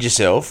you've injured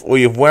yourself or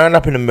you've wound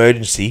up in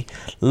emergency,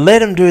 let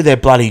them do their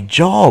bloody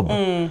job.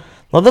 They've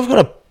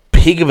got a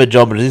pig of a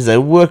job it is. They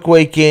work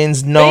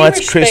weekends,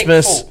 nights,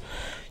 Christmas.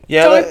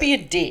 Yeah, don't be a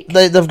dick.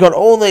 They've got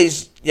all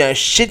these,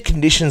 shit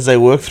conditions they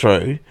work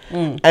through,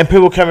 and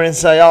people come in and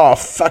say, "Oh,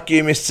 fuck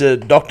you,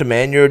 Mr. Doctor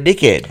Man, you're a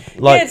dickhead."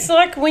 It's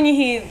like when you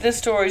hear the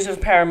stories of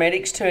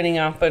paramedics turning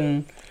up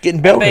and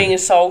getting belted, being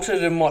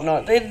assaulted and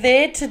whatnot. They're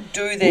there to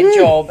do their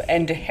job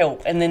and to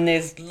help, and then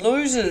there's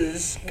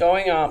losers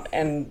going up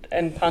and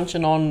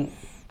punching on,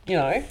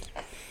 No,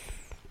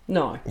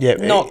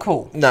 not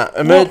cool. No,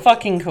 not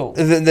fucking cool.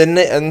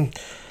 And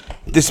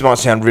this might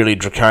sound really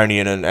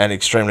draconian and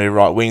extremely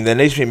right-wing. There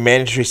needs to be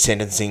mandatory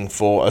sentencing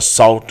for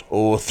assault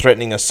or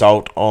threatening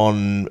assault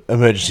on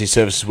emergency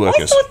services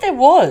workers. I thought there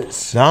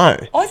was. No.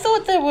 I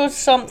thought there was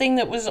something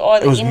that was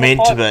either it was meant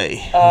to be.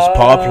 It was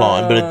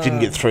pipeline, but it didn't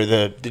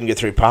get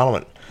through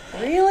Parliament.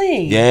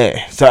 Really?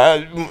 Yeah.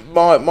 So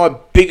my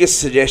biggest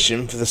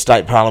suggestion for the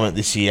state parliament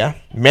this year: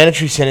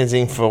 mandatory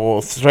sentencing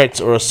for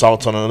threats or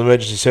assaults on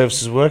emergency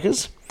services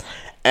workers,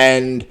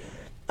 and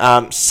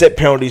set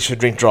penalties for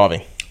drink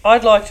driving.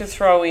 I'd like to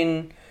throw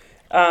in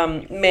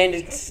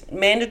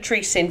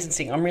mandatory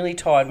sentencing. I'm really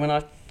tired. When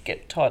I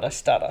get tired, I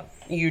stutter.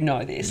 You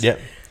know this. Yep.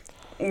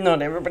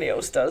 Not everybody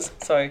else does.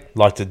 So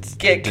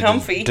get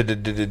comfy.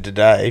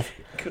 Dave.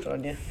 Good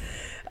on you.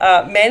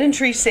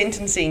 Mandatory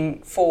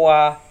sentencing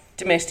for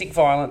domestic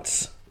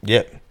violence.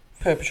 Yep.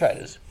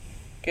 Perpetrators.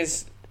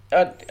 Because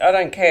I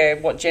don't care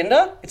what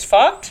gender. It's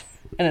fucked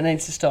and it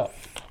needs to stop.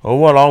 Well,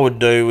 what I would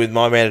do with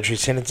my mandatory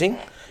sentencing...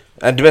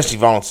 And domestic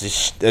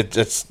violence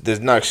there's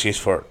no excuse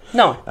for it.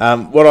 No.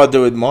 What I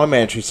do with my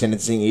mandatory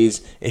sentencing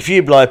is if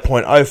you blow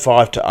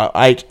 0.05 to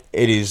 8,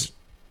 it is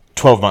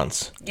 12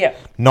 months. Yeah.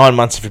 9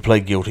 months if you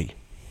plead guilty.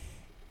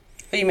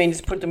 You mean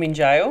just put them in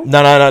jail?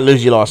 No,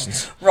 lose your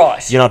licence.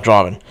 Right. You're not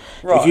driving.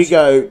 Right. If you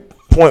go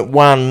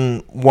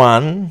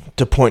 0.11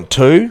 to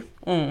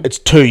 0.2, it's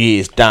 2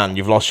 years, done.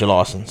 You've lost your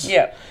licence.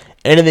 Yeah.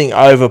 Anything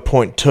over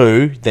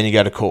 0.2, then you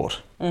go to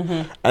court.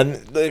 Mm-hmm.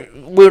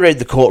 And we read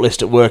the court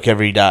list at work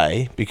every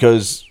day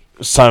because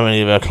so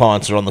many of our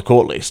clients are on the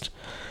court list.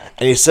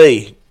 And you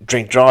see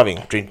drink driving.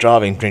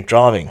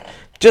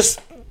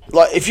 Just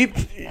like if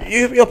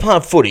you're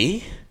playing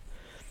footy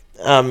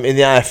in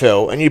the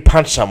AFL and you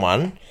punch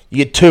someone,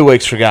 you get 2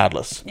 weeks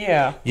regardless.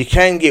 Yeah. You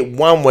can get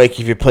 1 week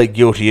if you plead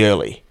guilty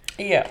early.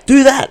 Yeah.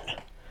 Do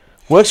that.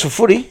 Works for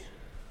footy.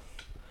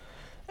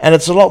 And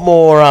it's a lot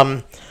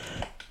more...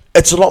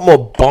 It's a lot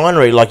more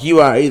binary, like you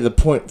are either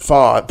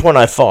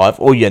 0.05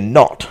 or you're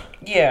not.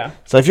 Yeah.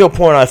 So if you're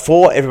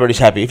 0.04, everybody's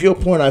happy. If you're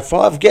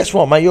 0.05, guess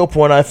what, mate? You're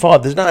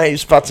 0.05. There's no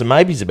ifs, buts and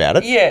maybes about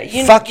it.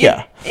 Yeah. Fuck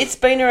ya. It's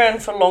been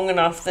around for long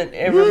enough that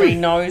everybody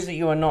knows that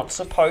you are not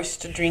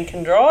supposed to drink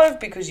and drive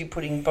because you're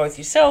putting both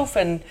yourself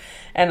and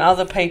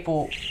other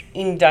people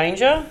in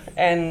danger.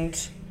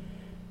 And,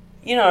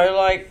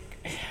 I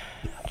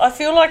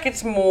feel like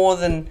it's more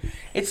than...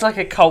 It's like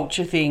a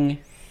culture thing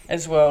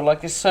as well.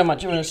 Like there's so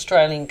much of an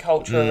Australian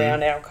culture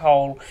around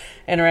alcohol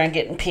and around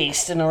getting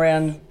pissed and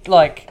around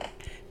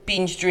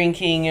binge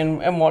drinking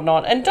and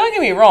whatnot. And don't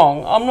get me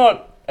wrong, I'm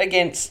not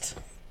against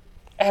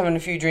having a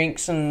few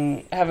drinks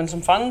and having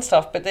some fun and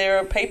stuff, but there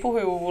are people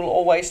who will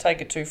always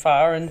take it too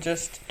far and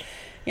just,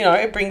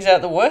 it brings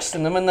out the worst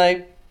in them and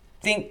they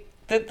think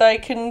that they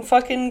can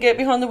fucking get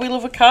behind the wheel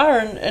of a car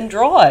and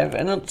drive.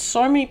 And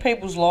so many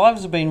people's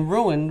lives have been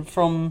ruined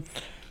from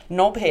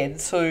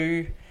knobheads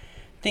who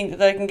think that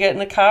they can get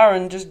in a car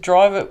and just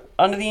drive it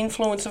under the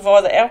influence of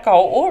either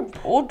alcohol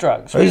or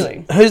drugs,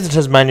 really. Who's the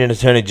Tasmanian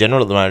Attorney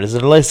General at the moment? Is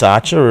it Elise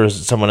Archer or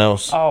is it someone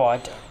else? Oh, I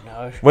don't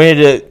know. We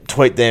need to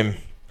tweet them.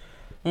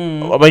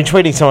 I've been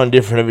tweeting someone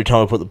different every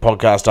time we put the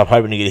podcast up,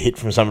 hoping to get a hit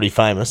from somebody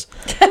famous.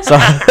 So,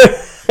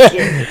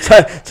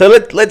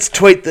 so let's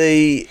tweet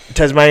the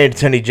Tasmanian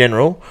Attorney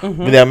General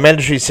with our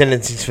mandatory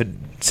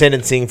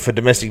sentencing for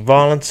domestic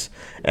violence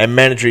and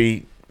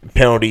mandatory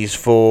penalties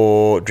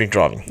for drink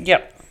driving.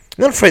 Yep.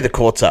 You got to free the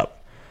courts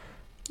up.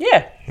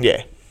 Yeah.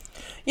 Yeah.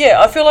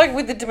 Yeah, I feel like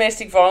with the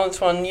domestic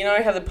violence one,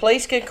 how the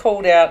police get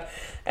called out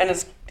and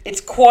it's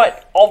quite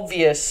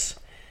obvious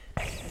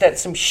that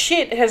some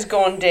shit has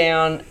gone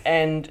down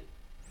and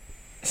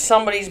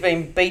somebody's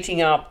been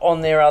beating up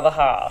on their other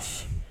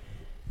half.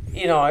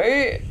 And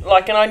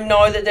I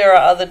know that there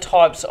are other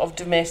types of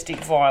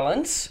domestic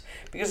violence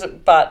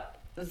but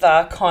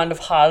they're kind of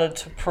harder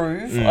to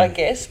prove, I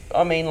guess.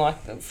 I mean,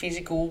 like the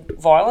physical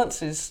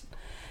violence is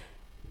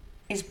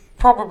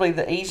probably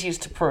the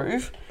easiest to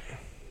prove.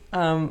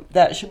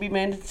 That should be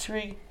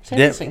mandatory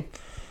sentencing.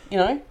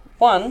 Yep.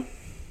 One,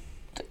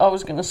 I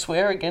was going to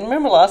swear again.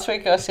 Remember last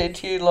week I said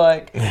to you,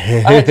 I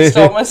had to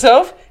stop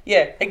myself.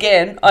 Yeah,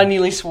 again, I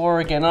nearly swore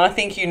again. I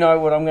think you know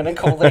what I'm going to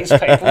call these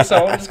people,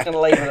 so I'm just going to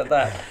leave it at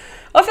that.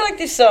 I feel like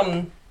this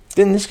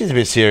Then this gets a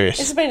bit serious.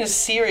 this has been a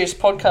serious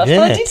podcast, Yeah.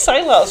 but I did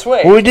say last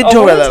week. Well, we did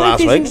talk about that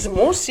last week. It's a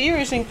more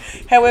serious thing.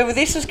 However,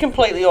 this is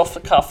completely off the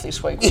cuff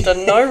this week. We've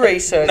done no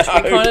research.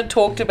 No. We kind of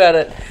talked about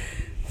it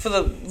for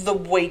the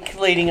week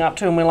leading up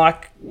to, and we're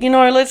like,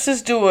 let's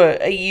just do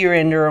a year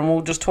ender, and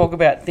we'll just talk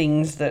about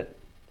things that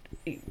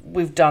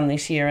we've done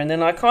this year. And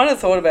then I kind of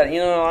thought about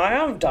it. I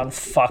haven't done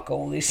fuck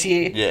all this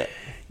year. Yeah.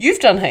 You've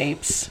done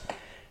heaps.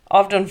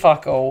 I've done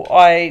fuck all.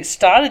 I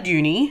started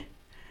uni.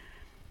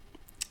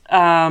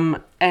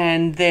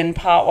 And then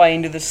partway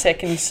into the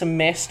second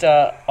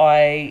semester,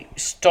 I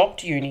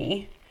stopped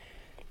uni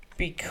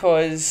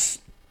because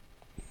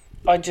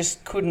I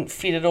just couldn't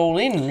fit it all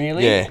in,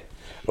 really. Yeah.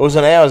 It was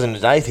an hours in a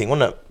day thing,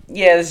 wasn't it?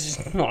 Yeah, there's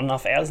just not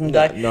enough hours in a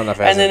day. Not enough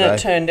hours and then in a it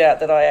day. turned out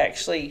that I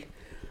actually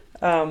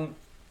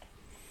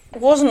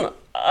wasn't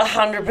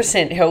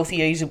 100%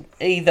 healthy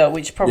either,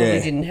 which probably Yeah.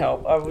 didn't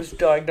help. I was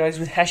diagnosed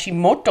with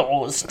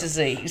Hashimoto's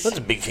disease. That's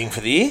a big thing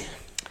for the year.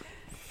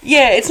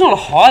 Yeah, it's not a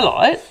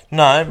highlight,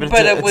 No,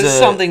 but it was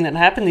something that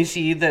happened this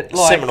year that,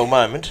 like... seminal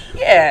moment.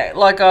 Yeah,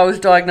 like I was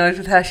diagnosed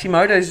with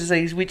Hashimoto's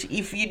disease, which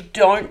if you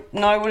don't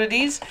know what it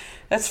is,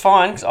 that's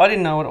fine, because I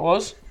didn't know what it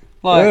was.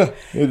 Like,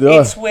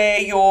 it's where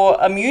your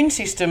immune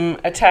system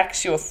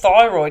attacks your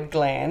thyroid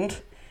gland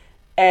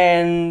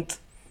and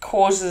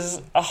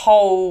causes a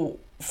whole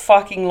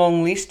fucking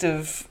long list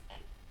of,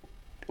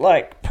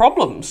 like,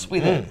 problems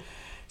with it.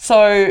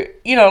 So,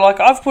 like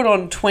I've put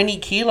on 20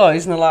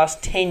 kilos in the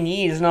last 10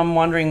 years and I'm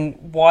wondering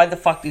why the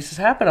fuck this has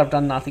happened. I've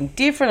done nothing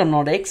different. I'm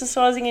not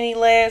exercising any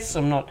less.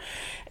 I'm not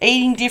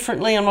eating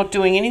differently. I'm not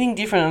doing anything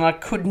different and I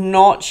could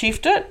not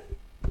shift it.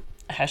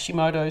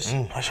 Hashimoto's.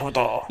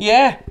 Hashimoto.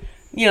 Yeah.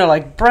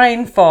 Like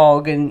brain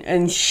fog and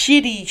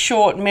shitty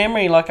short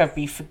memory. Like I'd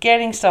be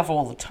forgetting stuff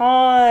all the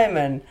time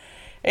and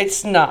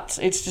it's nuts.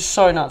 It's just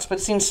so nuts.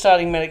 But since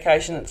starting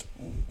medication, it's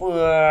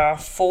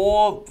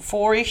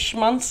four-ish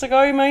months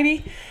ago,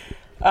 maybe.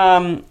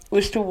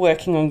 We're still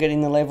working on getting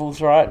the levels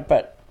right,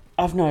 but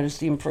I've noticed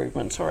the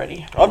improvements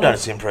already. I've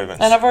noticed the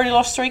improvements. And I've already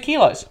lost 3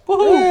 kilos.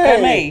 Woohoo!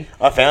 Go me.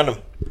 I found them.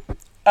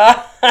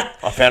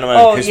 I found them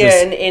over Christmas.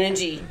 Yeah, and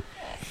energy.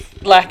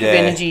 Lack of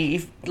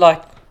energy,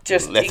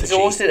 just Lethargy.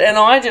 exhausted. And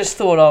I just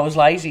thought I was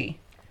lazy.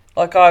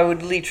 Like, I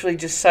would literally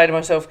just say to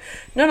myself,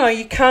 no,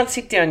 you can't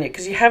sit down yet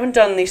because you haven't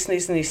done this and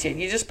this and this yet.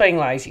 You're just being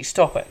lazy.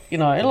 Stop it.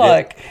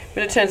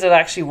 But it turns out I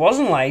actually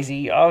wasn't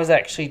lazy. I was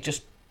actually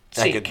just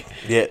sick.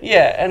 Yeah.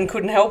 Yeah, and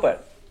couldn't help it.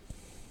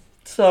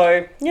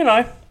 So,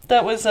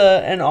 that was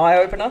an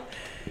eye-opener.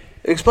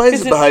 It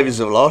explains the behaviours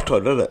of a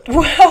lifetime, doesn't it?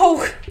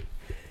 Well,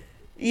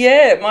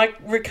 yeah, my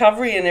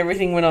recovery and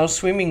everything when I was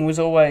swimming was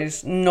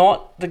always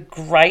not the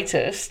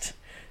greatest.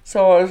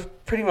 So I was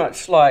pretty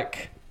much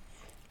like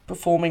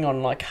performing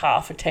on like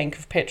half a tank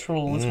of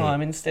petrol all the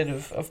time instead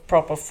of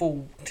proper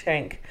full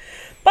tank.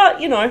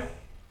 But,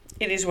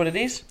 it is what it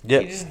is.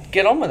 Yep. You just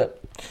get on with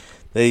it.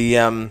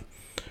 The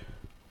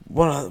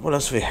what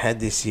else have we had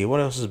this year?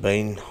 What else has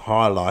been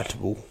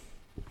highlightable?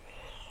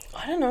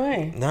 I don't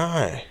know.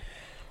 No.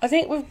 I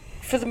think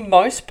for the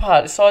most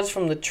part, aside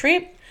from the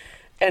trip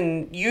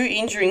and you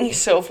injuring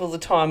yourself all the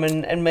time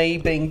and me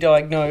being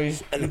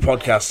diagnosed And the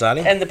podcast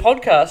starting. and the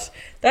podcast,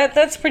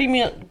 that's pretty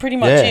much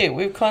it.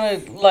 We've kind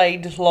of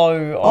laid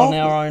low on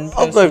our own I've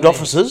personal moved things.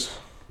 offices.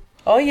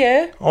 Oh,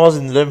 yeah? I was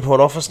in the Devonport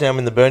office, now I'm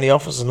in the Burnie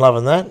office and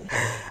loving that.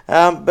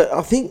 But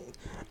I think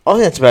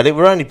that's about it.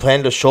 We only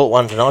planned a short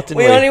one tonight, didn't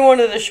we? We only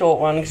wanted a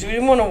short one because we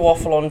didn't want to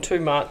waffle on too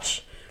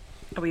much.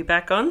 Are we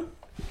back on?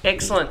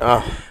 Excellent.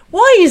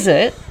 Why is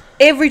it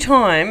every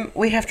time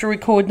we have to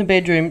record in the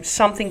bedroom,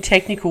 something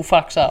technical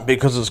fucks up?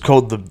 Because it's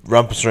called the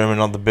rumpus room and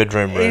not the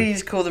bedroom It room.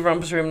 is called the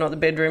rumpus room, not the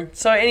bedroom.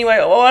 So anyway,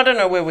 I don't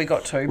know where we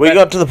got to. We but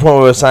got to the point where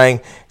we were saying,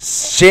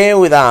 share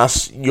with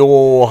us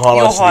your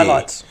highlights. your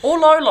highlights or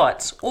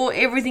lowlights or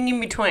everything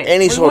in between.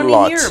 Any sort of We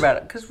want to lights. hear about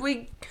it because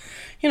we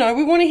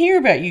want to hear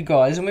about you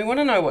guys and we want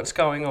to know what's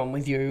going on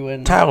with you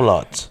and Tail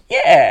lights.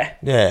 yeah.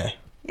 Yeah.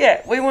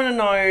 We want to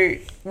know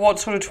what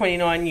sort of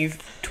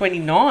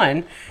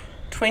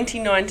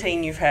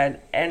 2019 you've had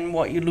and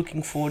what you're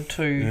looking forward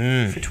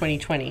to for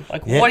 2020.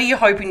 Like, what are you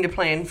hoping to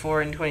plan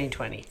for in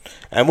 2020?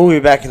 And we'll be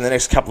back in the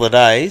next couple of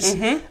days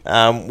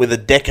with a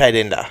decade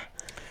ender.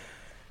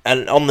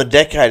 And on the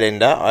decade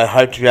ender, I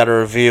hope to be able to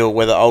reveal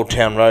whether Old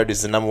Town Road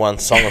is the number one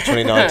song of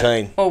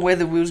 2019. Or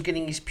whether Will's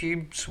getting his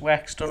pubes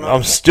waxed or not.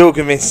 I'm still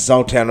convinced it's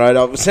Old Town Road.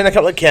 I've seen a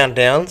couple of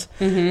countdowns,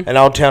 and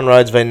Old Town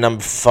Road's been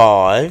number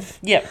 5.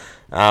 Yep.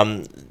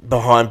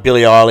 Behind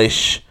Billie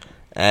Eilish,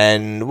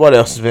 and what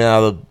else has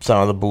been some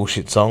other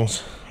bullshit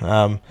songs.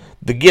 The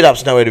Get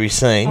Up's nowhere to be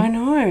seen. I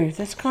know,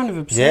 that's kind of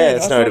absurd. Yeah,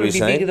 it's I nowhere thought to be it'd be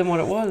seen. bigger than what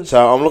it was.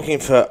 So I'm looking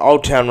for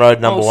Old Town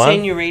Road number 1.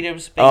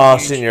 Senorita's been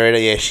huge. Senorita,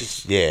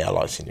 yeah, I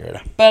like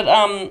Senorita. But,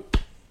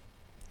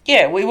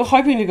 we were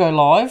hoping to go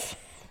live,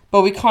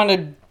 But we kind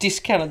of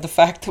discounted the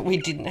fact that we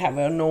didn't have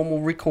our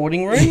normal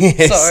recording room.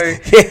 Yes. So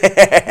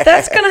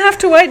that's going to have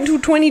to wait until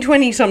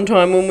 2020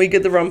 sometime when we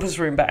get the Rumpus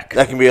room back.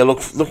 That can be a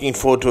looking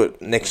forward to it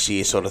next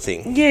year sort of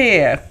thing.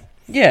 Yeah,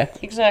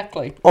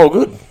 exactly. Oh,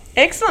 good.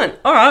 Excellent.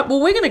 All right,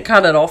 well, we're going to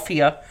cut it off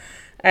here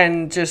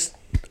and just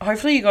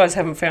hopefully you guys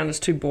haven't found us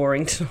too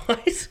boring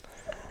tonight.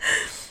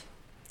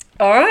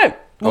 All right.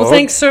 Well,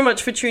 thanks so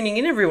much for tuning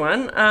in,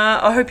 everyone.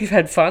 I hope you've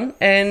had fun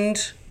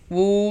and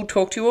we'll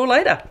talk to you all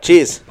later.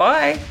 Cheers.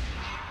 Bye.